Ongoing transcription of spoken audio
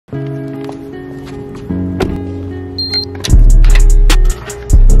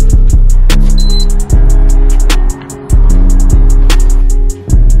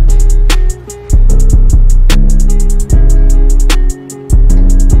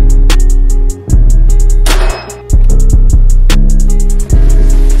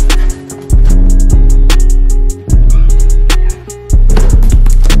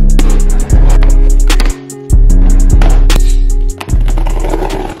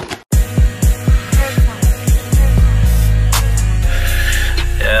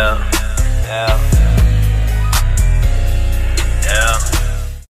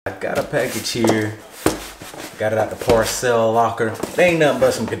Got a package here. Got it out the parcel locker. They ain't nothing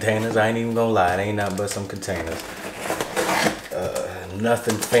but some containers. I ain't even gonna lie. They ain't nothing but some containers.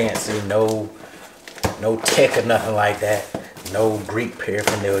 Nothing fancy. No tech or nothing like that. No Greek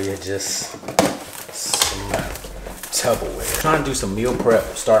paraphernalia. Just some Tupperware. Trying to do some meal prep.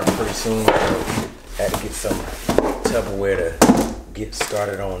 Starting pretty soon. Had to get some Tupperware to get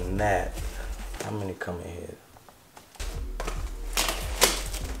started on that. How many come in here?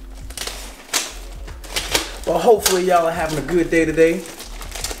 Well, hopefully y'all are having a good day today.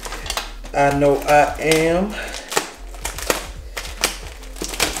 I know I am.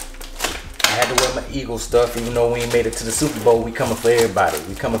 I had to wear my Eagle stuff even though we ain't made it to the Super Bowl. We coming for everybody.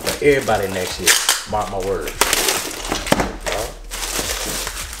 We coming for everybody next year. Mark my words.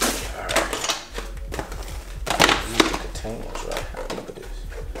 Alright. These are containers right here. Look at this.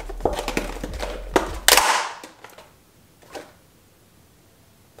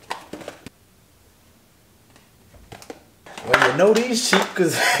 Well, you know these cheap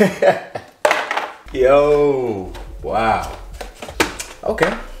because yo, wow.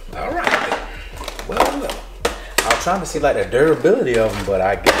 Okay, all right. Well, I was trying to see like the durability of them, but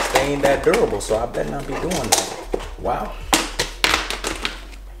I guess they ain't that durable, so I better not be doing that. Wow.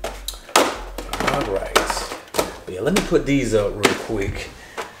 All right. But yeah, let me put these up real quick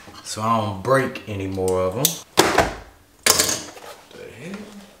so I don't break any more of them.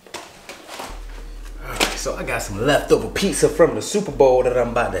 So I got some leftover pizza from the Super Bowl that I'm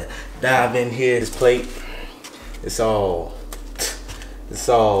about to dive in here. This plate, it's all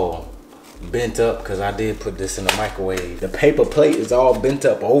bent up because I did put this in the microwave. The paper plate is all bent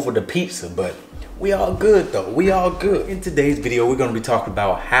up over the pizza, but we all good though. We all good. In today's video, we're gonna be talking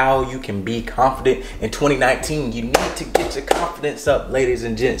about how you can be confident in 2019. You need to get your confidence up, ladies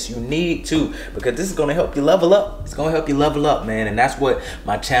and gents. You need to, because this is gonna help you level up. It's gonna help you level up, man. And that's what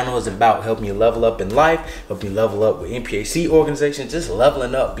my channel is about, helping you level up in life, helping you level up with NPAC organizations, just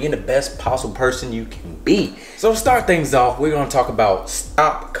leveling up, being the best possible person you can be. So to start things off, we're gonna talk about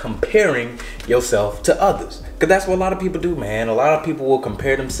stop comparing yourself to others. Because that's what a lot of people do, man. A lot of people will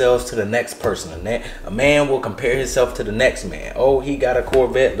compare themselves to the next person. A man will compare himself to the next man. Oh, he got a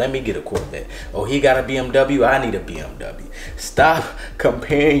Corvette, let me get a Corvette. Oh, he got a BMW, I need a BMW. Stop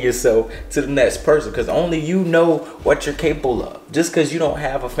comparing yourself to the next person, because only you know what you're capable of. Just because you don't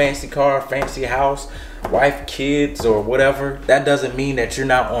have a fancy car, fancy house, wife, kids, or whatever, that doesn't mean that you're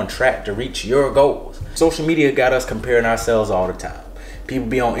not on track to reach your goals. Social media got us comparing ourselves all the time. People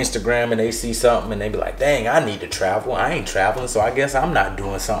be on Instagram and they see something and they be like, dang, I need to travel. I ain't traveling, so I guess I'm not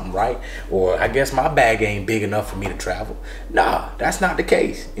doing something right. Or I guess my bag ain't big enough for me to travel. Nah, that's not the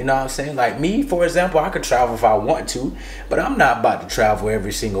case. You know what I'm saying? Like me, for example, I could travel if I want to, but I'm not about to travel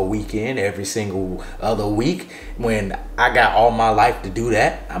every single weekend, every single other week. When I got all my life to do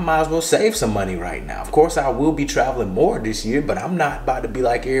that, I might as well save some money right now. Of course, I will be traveling more this year, but I'm not about to be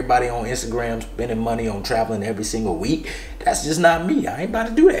like everybody on Instagram spending money on traveling every single week. That's just not me. I ain't about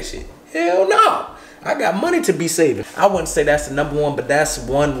to do that shit. Hell no. I got money to be saving. I wouldn't say that's the number one, but that's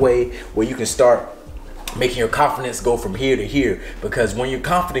one way where you can start making your confidence go from here to here. Because when you're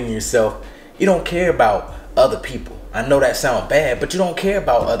confident in yourself, you don't care about other people. I know that sounds bad, but you don't care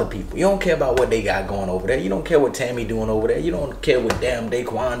about other people. You don't care about what they got going over there. You don't care what Tammy doing over there. You don't care what damn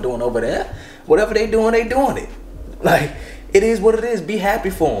Daquan doing over there. Whatever they doing it. Like, it is what it is. Be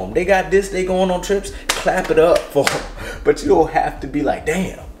happy for them. They got this, they going on trips, clap it up for them. But you don't have to be like,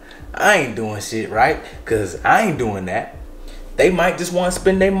 damn, I ain't doing shit right, because I ain't doing that. They might just want to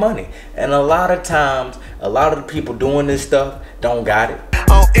spend their money. And a lot of times, a lot of the people doing this stuff don't got it.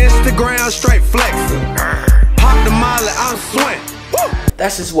 On Instagram, straight flexing. Pop the molly, I'm sweating.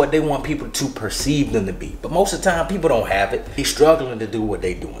 That's just what they want people to perceive them to be. But most of the time, people don't have it. They're struggling to do what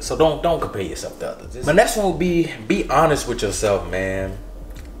they're doing. So don't compare yourself to others. My next one will be honest with yourself, man.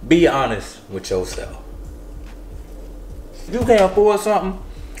 Be honest with yourself. If you can't afford something,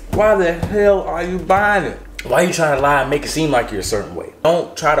 why the hell are you buying it? Why are you trying to lie and make it seem like you're a certain way?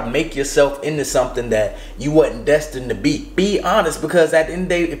 Don't try to make yourself into something that you wasn't destined to be. Be honest, because at the end of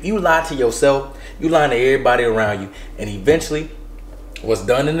the day, if you lie to yourself, you lying to everybody around you, and eventually, what's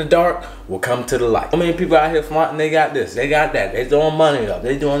done in the dark will come to the light. How many people out here flaunting, they got this, they got that, they throwing money up,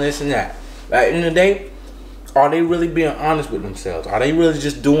 they doing this and that. At the end of the day, are they really being honest with themselves? Are they really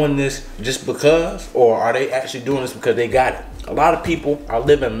just doing this just because? Or are they actually doing this because they got it? A lot of people are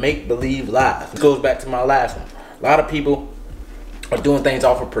living make-believe lives. It goes back to my last one. A lot of people are doing things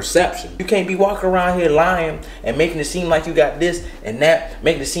off of perception. You can't be walking around here lying and making it seem like you got this and that,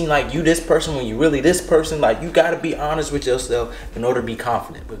 making it seem like you this person when you really this person. Like, you gotta be honest with yourself in order to be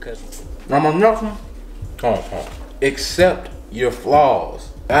confident. Because accept your flaws.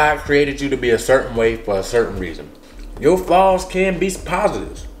 God created you to be a certain way for a certain reason. Your flaws can be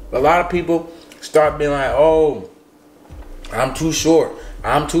positives. A lot of people start being like, oh, I'm too short,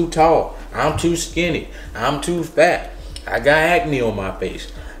 I'm too tall, I'm too skinny, I'm too fat, I got acne on my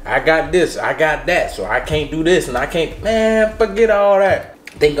face, I got this, I got that, so I can't do this and I can't. Man, forget all that.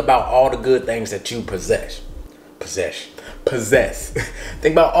 Think about all the good things that you possess.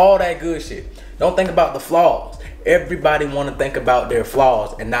 Think about all that good shit. Don't think about the flaws. Everybody want to think about their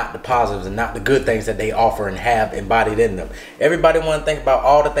flaws and not the positives and not the good things that they offer and have embodied in them. Everybody want to think about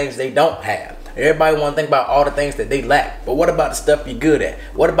all the things they don't have. Everybody want to think about all the things that they lack. But what about the stuff you're good at?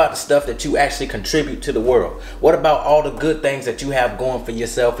 What about the stuff that you actually contribute to the world? What about all the good things that you have going for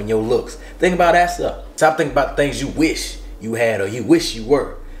yourself and your looks? Think about that stuff. Stop thinking about the things you wish you had or you wish you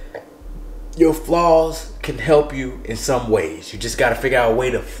were. Your flaws can help you in some ways. You just got to figure out a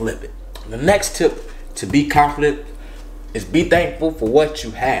way to flip it. The next tip to be confident is be thankful for what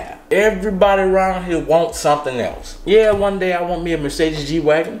you have. Everybody around here wants something else. Yeah, one day I want me a Mercedes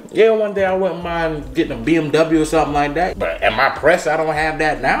G-Wagon. Yeah, one day I wouldn't mind getting a BMW or something like that. But am I pressed I don't have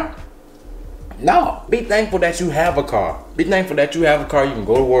that now? No. Be thankful that you have a car. Be thankful that you have a car you can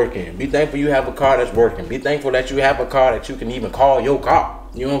go to work in. Be thankful you have a car that's working. Be thankful that you have a car that you can even call your car.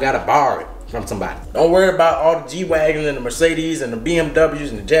 You don't gotta borrow it from somebody. Don't worry about all the G-Wagons and the Mercedes and the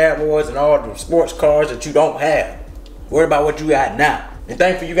BMWs and the Jaguars and all the sports cars that you don't have. Worry about what you got now. And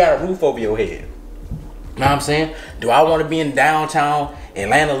thankful you got a roof over your head. You know what I'm saying? Do I want to be in downtown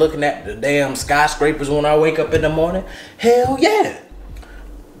Atlanta looking at the damn skyscrapers when I wake up in the morning? Hell yeah.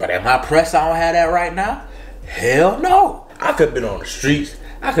 But am I pressed I don't have that right now? Hell no. I could have been on the streets.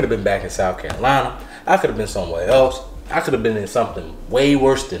 I could have been back in South Carolina. I could have been somewhere else. I could have been in something way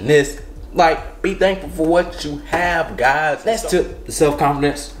worse than this. Like, be thankful for what you have, guys. Next tip to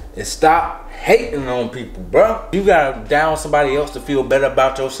self-confidence is stop hating on people, bro. You gotta down somebody else to feel better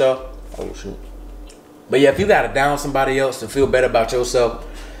about yourself. Oh, shoot. But yeah, if you gotta down somebody else to feel better about yourself,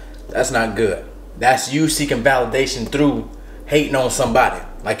 that's not good. That's you seeking validation through hating on somebody.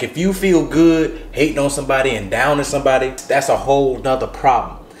 Like, if you feel good hating on somebody and downing somebody, that's a whole nother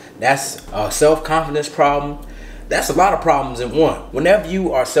problem. That's a self-confidence problem. That's a lot of problems in one. Whenever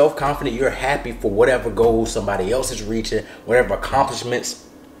you are self-confident, you're happy for whatever goals somebody else is reaching, whatever accomplishments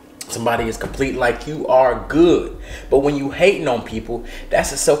somebody is complete. Like, you are good. But when you hating on people,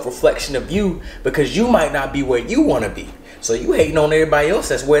 that's a self-reflection of you, because you might not be where you want to be. So you hating on everybody else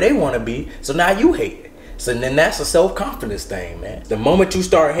that's where they want to be. So now you hate it. So then that's a self-confidence thing, man. The moment you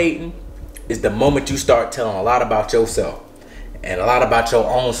start hating is the moment you start telling a lot about yourself and a lot about your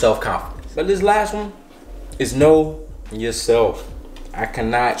own self-confidence. But this last one is know yourself. I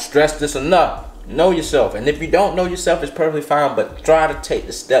cannot stress this enough. Know yourself. And if you don't know yourself, it's perfectly fine, but try to take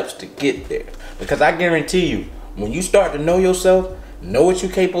the steps to get there. Because I guarantee you, when you start to know yourself, know what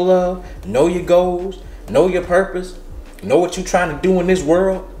you're capable of, know your goals, know your purpose, know what you're trying to do in this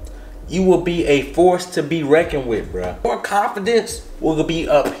world, you will be a force to be reckoned with, bro. Your confidence will be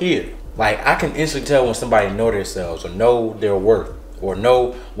up here. Like, I can instantly tell when somebody know themselves or know their worth or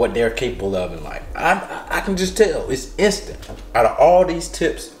know what they're capable of in life. I can just tell. It's instant. Out of all these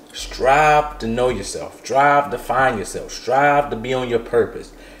tips, strive to know yourself. Strive to find yourself. Strive to be on your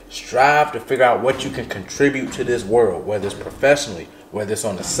purpose. Strive to figure out what you can contribute to this world, whether it's professionally, whether it's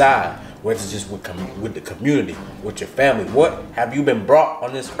on the side, whether it's just with the community, with your family. What have you been brought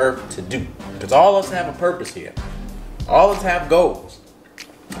on this earth to do? Because all of us have a purpose here. All of us have goals.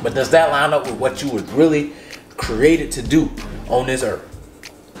 But does that line up with what you were really created to do on this earth?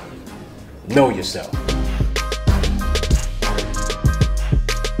 Know yourself.